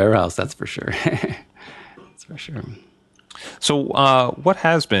in our warehouse. That's for sure. That's for sure. So, what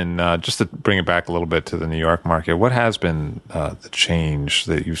has been, just to bring it back a little bit to the New York market, what has been the change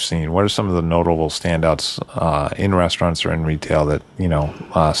that you've seen? What are some of the notable standouts in restaurants or in retail that,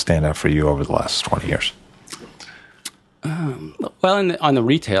 stand out for you over the last 20 years? Well, on the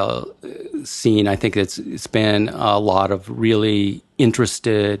retail scene, I think it's been a lot of really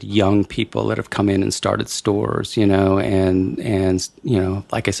interested young people that have come in and started stores, and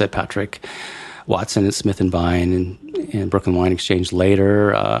like I said, Patrick Watson at Smith & Vine and Brooklyn Wine Exchange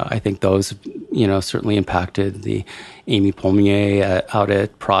later. I think those, certainly impacted the Amy Pommier out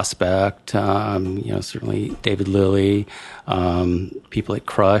at Prospect, certainly David Lilly, people at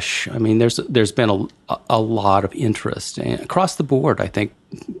Crush. I mean, there's been a lot of interest across the board. I think,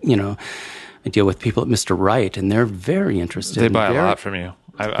 I deal with people at Mr. Right, and they're very interested. They buy a lot from you.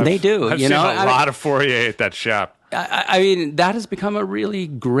 They do. I've seen a lot of Fourier at that shop. I mean, that has become a really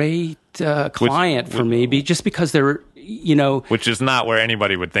great client for me, just because they're, Which is not where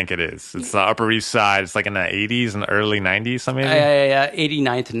anybody would think it is. It's the Upper East Side. It's like in the 80s and the early 90s, something.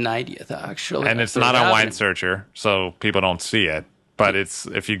 89th and 90th, actually. And it's not on Wine Searcher, so people don't see it. But it's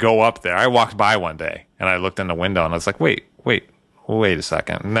if you go up there. I walked by one day, and I looked in the window, and I was like, wait a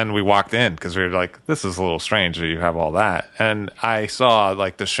second. And then we walked in because we were like, this is a little strange that you have all that. And I saw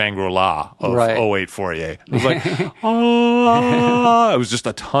like the Shangri-La of 08 Fourier. It was like, it was just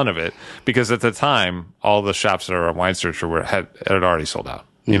a ton of it. Because at the time, all the shops that are on Wine Searcher had already sold out,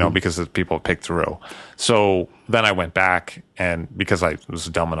 because the people picked through. So then I went back, and because I was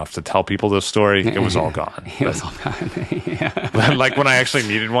dumb enough to tell people this story, it was all gone. It was all gone. Like when I actually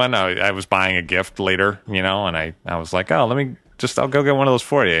needed one, I was buying a gift later, and I was like, oh, I'll go get one of those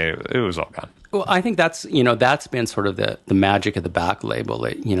Fourier. It was all gone. Well, I think that's been sort of the magic of the back label.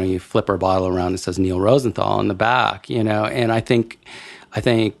 That, you flip our bottle around and it says Neil Rosenthal on the back, and I think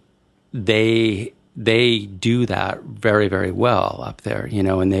they do that very, very well up there,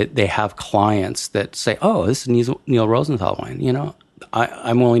 and they have clients that say, oh, this is Neil Rosenthal wine,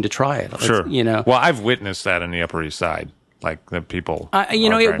 I'm willing to try it. Sure. Well, I've witnessed that in the Upper East Side, like the people.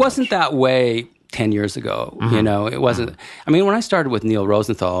 It wasn't that way 10 years ago, it wasn't. I mean, when I started with Neil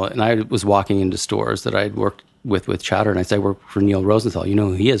Rosenthal and I was walking into stores that I'd worked with Chatter, and I said, I work for Neil Rosenthal. You know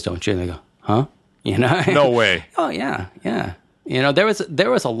who he is, don't you? And they go, huh? No way. Oh, yeah. There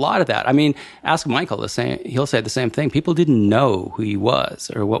was a lot of that. I mean, ask Michael he'll say the same thing. People didn't know who he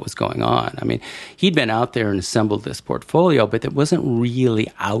was or what was going on. I mean, he'd been out there and assembled this portfolio, but it wasn't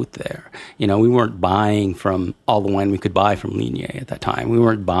really out there. We weren't buying from all the wine we could buy from Lignier at that time. We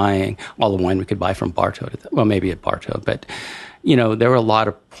weren't buying all the wine we could buy from Bartaux. Well, maybe at Bartaux, but there were a lot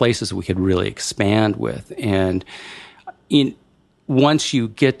of places we could really expand with. And once you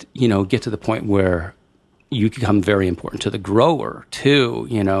get to the point where you become very important to the grower too.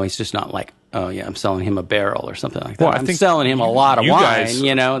 He's just not like, oh yeah, I'm selling him a barrel or something like that. Well, I'm selling him a lot of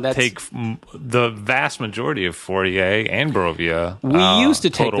wine. That's take the vast majority of Fourier and Brovia. We used to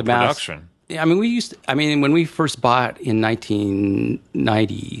take the production. I mean, when we first bought in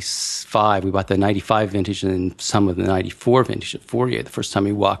 1995, we bought the 95 vintage and some of the 94 vintage at Fourier. The first time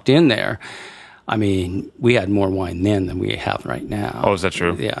we walked in there, I mean, we had more wine then than we have right now. Oh, is that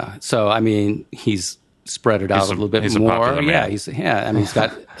true? Yeah. So, I mean, he's spread it out a little bit he's more. A popular man. I mean, he's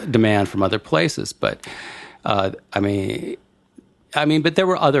got demand from other places, but I mean, but there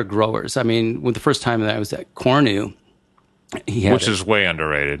were other growers. I mean, when the first time that I was at Cornu, which is way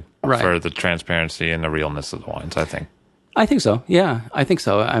underrated right. for the transparency and the realness of the wines, I think. I think so. Yeah, I think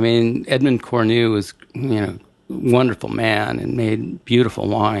so. I mean, Edmond Cornu was, wonderful man and made beautiful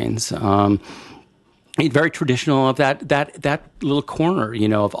wines. Very traditional of that little corner,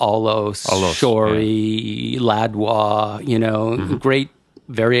 of Alos, Shory, Ladois, great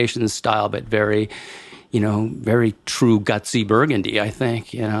variation in style, but very, very true gutsy Burgundy, I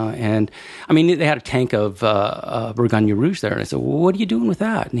think, And I mean, they had a tank of Bourgogne Rouge there, and I said, well, what are you doing with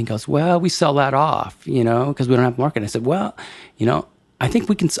that? And he goes, well, we sell that off, because we don't have market. And I said, well, I think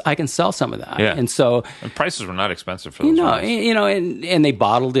I can sell some of that. Yeah. And so, and prices were not expensive for those wines. And they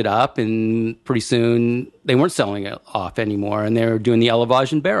bottled it up, and pretty soon they weren't selling it off anymore, and they were doing the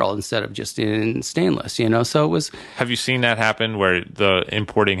élevage in barrel instead of just in stainless. So it was. Have you seen that happen where the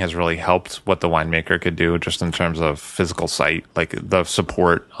importing has really helped what the winemaker could do, just in terms of physical site? Like the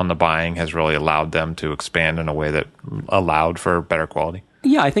support on the buying has really allowed them to expand in a way that allowed for better quality.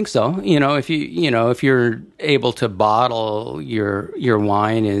 Yeah, I think so. If you're able to bottle your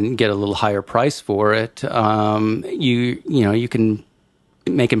wine and get a little higher price for it, you can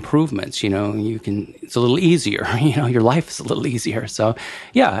make improvements. It's a little easier. Your life is a little easier. So,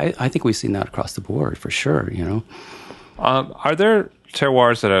 yeah, I think we've seen that across the board for sure. Are there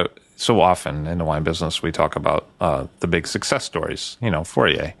terroirs that are so often in the wine business we talk about the big success stories,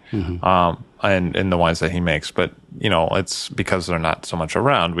 Fourier, and in the wines that he makes, but it's because they're not so much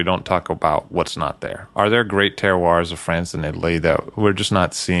around. We don't talk about what's not there. Are there great terroirs of France and Italy that we're just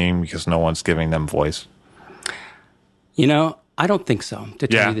not seeing because no one's giving them voice? I don't think so. To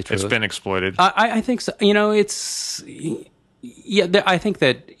tell you the truth, it's been exploited. I think so. I think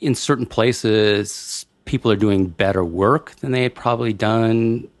that in certain places people are doing better work than they had probably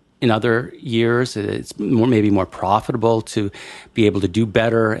done in other years. It's maybe more profitable to be able to do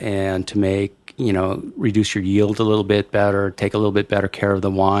better and to make, reduce your yield a little bit better, take a little bit better care of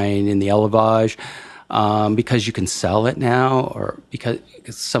the wine in the élevage, because you can sell it now, or because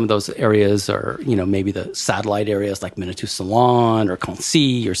some of those areas are, maybe the satellite areas like Menetou-Salon or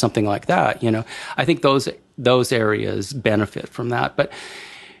Concy or something like that. I think those areas benefit from that. But,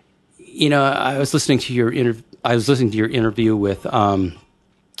 I was listening to your interview with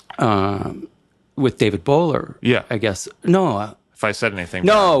David Bowler. Yeah. I guess. No. If I said anything.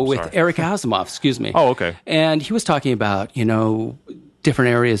 No, with Eric Asimov, excuse me. Oh, okay. And he was talking about,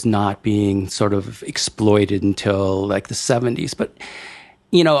 different areas not being sort of exploited until like the 70s. But,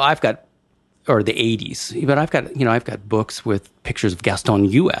 or the 80s, but I've got books with pictures of Gaston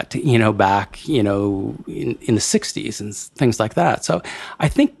Huet, back, in the 60s and things like that. So I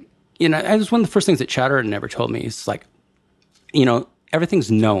think, it was one of the first things that Chatterton never told me. It's like,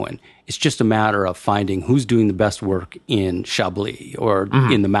 everything's known. It's just a matter of finding who's doing the best work in Chablis or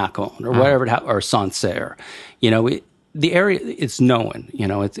in the Macon or whatever, or Sancerre. The area, it's known,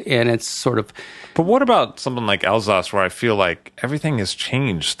 it's sort of. But what about something like Alsace, where I feel like everything has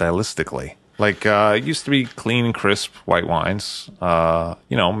changed stylistically? Like, it used to be clean, crisp white wines,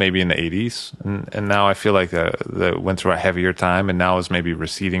 maybe in the 80s. And now I feel like that went through a heavier time, and now is maybe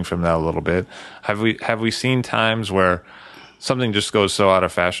receding from that a little bit. Have we seen times where something just goes so out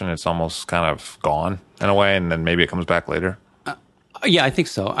of fashion it's almost kind of gone in a way, and then maybe it comes back later? Yeah, I think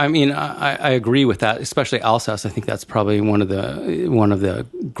so. I mean, I agree with that, especially Alsace. I think that's probably one of the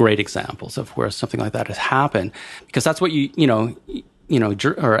great examples of where something like that has happened, because that's what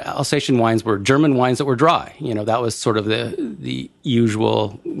or Alsatian wines were German wines that were dry. That was sort of the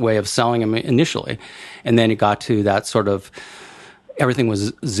usual way of selling them initially, and then it got to that sort of everything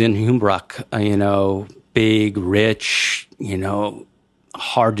was Zinhumbruck, big, rich,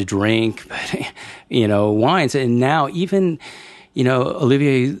 hard to drink, but, wines. And now even,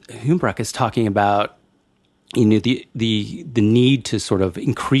 Olivier Humbruck is talking about, the need to sort of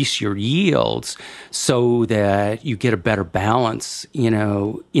increase your yields so that you get a better balance, in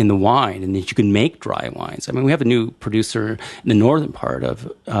the wine, and that you can make dry wines. I mean, we have a new producer in the northern part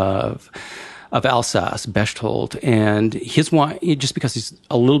of Alsace, Bechtold, and his wine, just because he's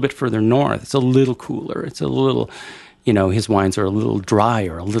a little bit further north, it's a little cooler. It's a little, his wines are a little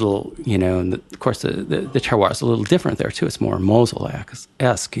drier, a little, and of course the terroir is a little different there too. It's more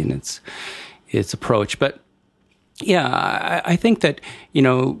Mosel-esque in its approach. But Yeah, I think that,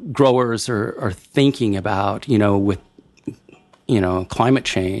 growers are thinking about, with, climate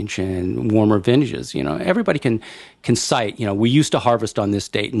change and warmer vintages, everybody can cite, we used to harvest on this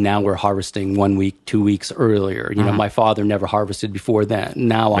date and now we're harvesting 1 week, 2 weeks earlier. My father never harvested before then.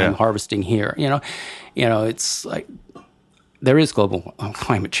 Now I'm harvesting here. It's like, there is global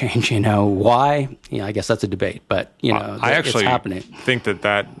climate change, why? I guess that's a debate, but, I actually it's happening. think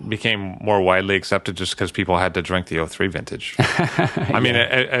that became more widely accepted just because people had to drink the '03 vintage. I mean,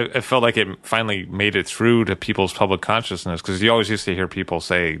 it felt like it finally made it through to people's public consciousness, because you always used to hear people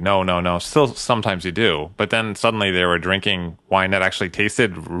say, no, no, no. Still, sometimes you do. But then suddenly they were drinking wine that actually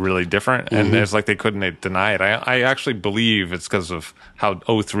tasted really different, and it's like they couldn't deny it. I actually believe it's because of how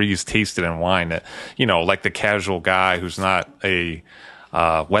 '03s tasted in wine. That, like the casual guy who's not a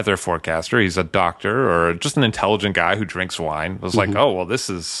weather forecaster, he's a doctor or just an intelligent guy who drinks wine, was like, oh, well, this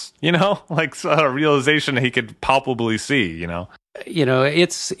is, like a realization he could palpably see,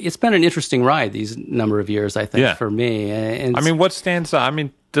 It's been an interesting ride these number of years, I think, for me. And I mean, what stands out? I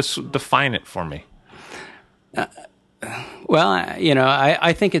mean, define it for me. Well,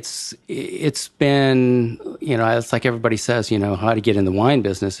 I think it's been, it's like everybody says, how to get in the wine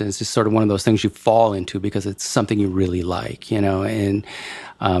business. And it's just sort of one of those things you fall into because it's something you really like, and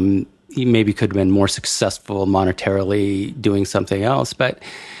you maybe could have been more successful monetarily doing something else. But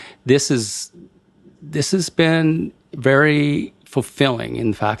this has been very fulfilling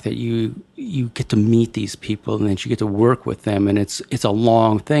in the fact that you get to meet these people and that you get to work with them, and it's a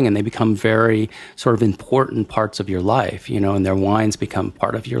long thing, and they become very sort of important parts of your life, and their wines become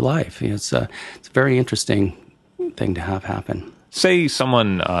part of your life. It's a very interesting thing to have happen. Say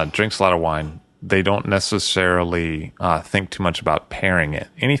someone drinks a lot of wine, they don't necessarily think too much about pairing it.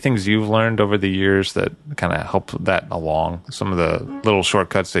 Any things you've learned over the years that kind of help that along? Some of the little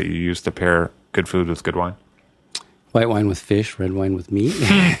shortcuts that you use to pair good food with good wine? White wine with fish, red wine with meat.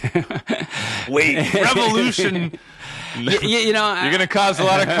 Wait, revolution. You're going to cause a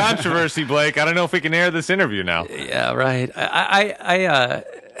lot of controversy, Blake. I don't know if we can air this interview now. Yeah, right. I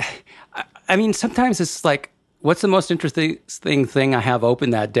mean, sometimes it's like, what's the most interesting thing I have open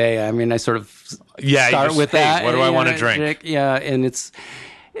that day? I mean, I sort of start with that. What do I want to drink? Yeah, and it's,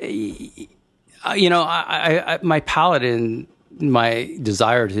 my palate and my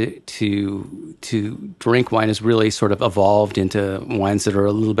desire to drink wine has really sort of evolved into wines that are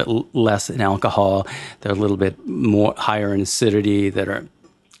a little bit less in alcohol, they're a little bit more higher in acidity, that are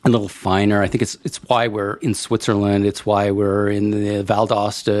a little finer. I think it's why we're in Switzerland. It's why we're in the Val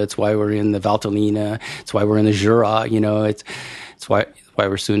d'Aosta. It's why we're in the Valtellina. It's why we're in the Jura. It's why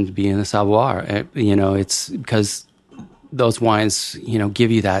we're soon to be in the Savoie. It's because those wines,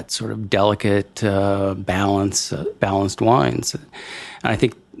 give you that sort of delicate balanced wines. And I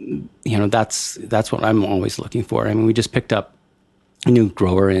think, that's what I'm always looking for. I mean, we just picked up a new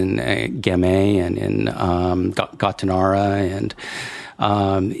grower in Gamay and in Gattinara and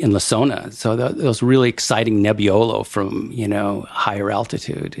in Lasona. So those really exciting Nebbiolo from, higher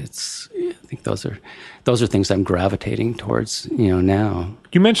altitude. I think those are things I'm gravitating towards, now.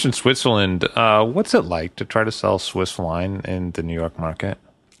 You mentioned Switzerland. What's it like to try to sell Swiss wine in the New York market?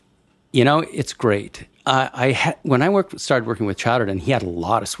 It's great. When I started working with Chatterton, he had a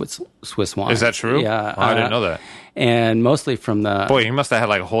lot of Swiss wine. Is that true? Yeah. I didn't know that. And mostly from the... Boy, he must have had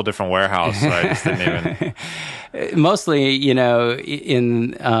like a whole different warehouse. So I just didn't even... Mostly,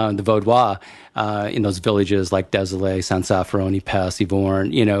 in the Vaudois, in those villages like Désolé, Saint-Safroni, Pes,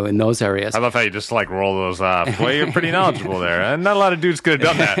 Yvorne, in those areas. I love how you just like roll those up. Boy, you're pretty knowledgeable there. And not a lot of dudes could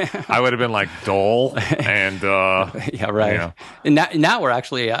have done that. I would have been like Dole and... yeah, right. And now we're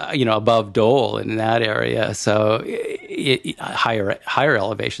actually, above Dole in that area. So higher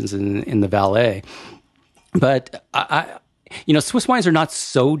elevations in the Valais. But Swiss wines are not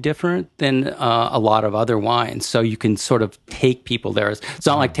so different than a lot of other wines. So you can sort of take people there. It's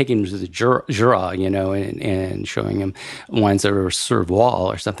not like taking them to the Jura, and showing them wines that are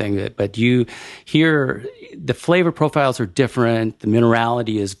Servois or something. But you hear the flavor profiles are different. The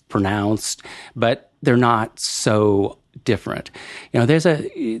minerality is pronounced, but they're not so different.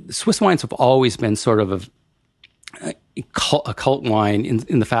 Swiss wines have always been sort of a cult wine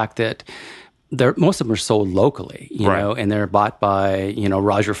in the fact that most of them are sold locally, and they're bought by,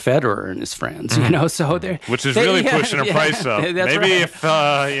 Roger Federer and his friends, so which is really pushing a price up. Maybe right. If,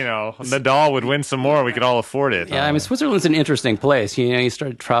 Nadal would win some more, we could all afford it. Yeah. I mean, Switzerland's an interesting place. You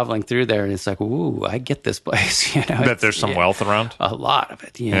started traveling through there and it's like, ooh, I get this place, I bet there's some wealth around. A lot of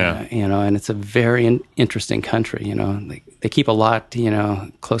it, and it's a very interesting country, they keep a lot,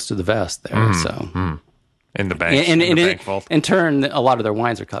 close to the vest there. So in the bank, in the bank vault. In turn, a lot of their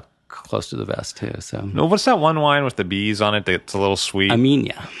wines are close to the vest too. So No, what's that one wine with the bees on it that's a little sweet?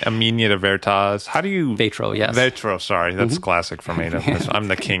 Armenia. Armenia de Veritas. How do you... Vetro, yes. Vetro, sorry. That's classic for me. I'm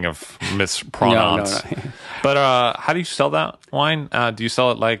the king of mispronouns. No. But how do you sell that wine? Do you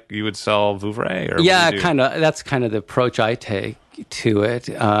sell it like you would sell Vouvray? Or Yeah, kind of. That's kind of the approach I take to it.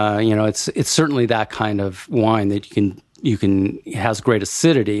 It's certainly that kind of wine that you can it has great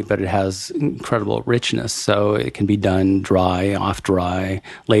acidity, but it has incredible richness. So it can be done dry, off dry,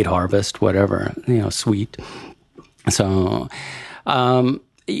 late harvest, whatever, sweet. So,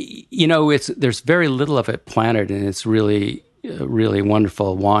 there's very little of it planted, and it's really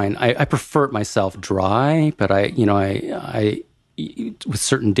wonderful wine. I prefer it myself dry, but I with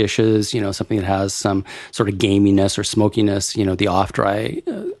certain dishes, something that has some sort of gaminess or smokiness, the off-dry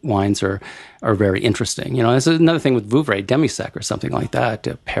wines are very interesting. There's another thing with Vouvray, demi-sec or something like that,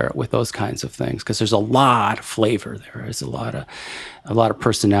 to pair it with those kinds of things, because there's a lot of flavor there. There's a lot of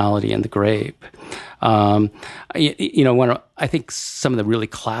personality in the grape. When I think some of the really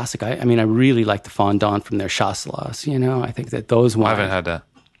classic, I really like the Fondant from their Chasselas. I think that those wines. I haven't had that.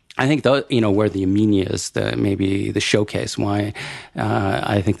 I think where the Armenia is maybe the showcase wine.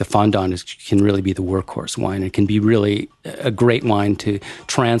 I think the Fondant can really be the workhorse wine. It can be really a great wine to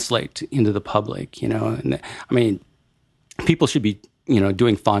translate into the public. And people should be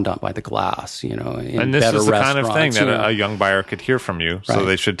doing Fondant by the glass. And this is the kind of thing that a young buyer could hear from you, so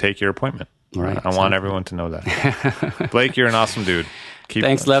they should take your appointment. Right. I want everyone to know that. Blake, you're an awesome dude.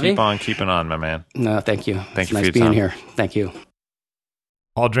 Thanks, Levy. Keep on keeping on, my man. No, thank you. Thank you nice for your being time. Here. Thank you.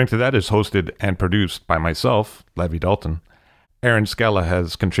 All Drink to That is hosted and produced by myself, Levy Dalton. Aaron Scala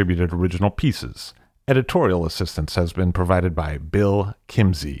has contributed original pieces. Editorial assistance has been provided by Bill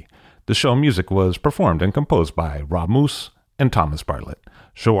Kimsey. The show music was performed and composed by Rob Moose and Thomas Bartlett.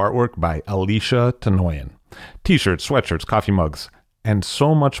 Show artwork by Alicia Tenoyan. T-shirts, sweatshirts, coffee mugs, and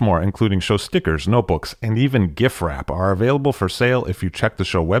so much more, including show stickers, notebooks, and even gift wrap, are available for sale if you check the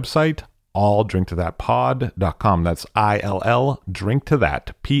show website, alldrinktothatpod.com. That's ILL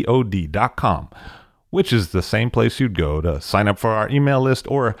drinktothatpod.com, which is the same place you'd go to sign up for our email list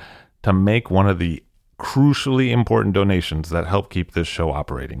or to make one of the crucially important donations that help keep this show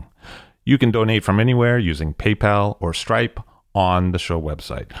operating. You can donate from anywhere using PayPal or Stripe on the show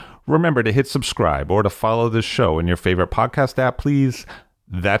website. Remember to hit subscribe or to follow this show in your favorite podcast app, please.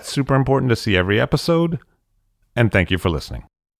 That's super important to see every episode. And thank you for listening.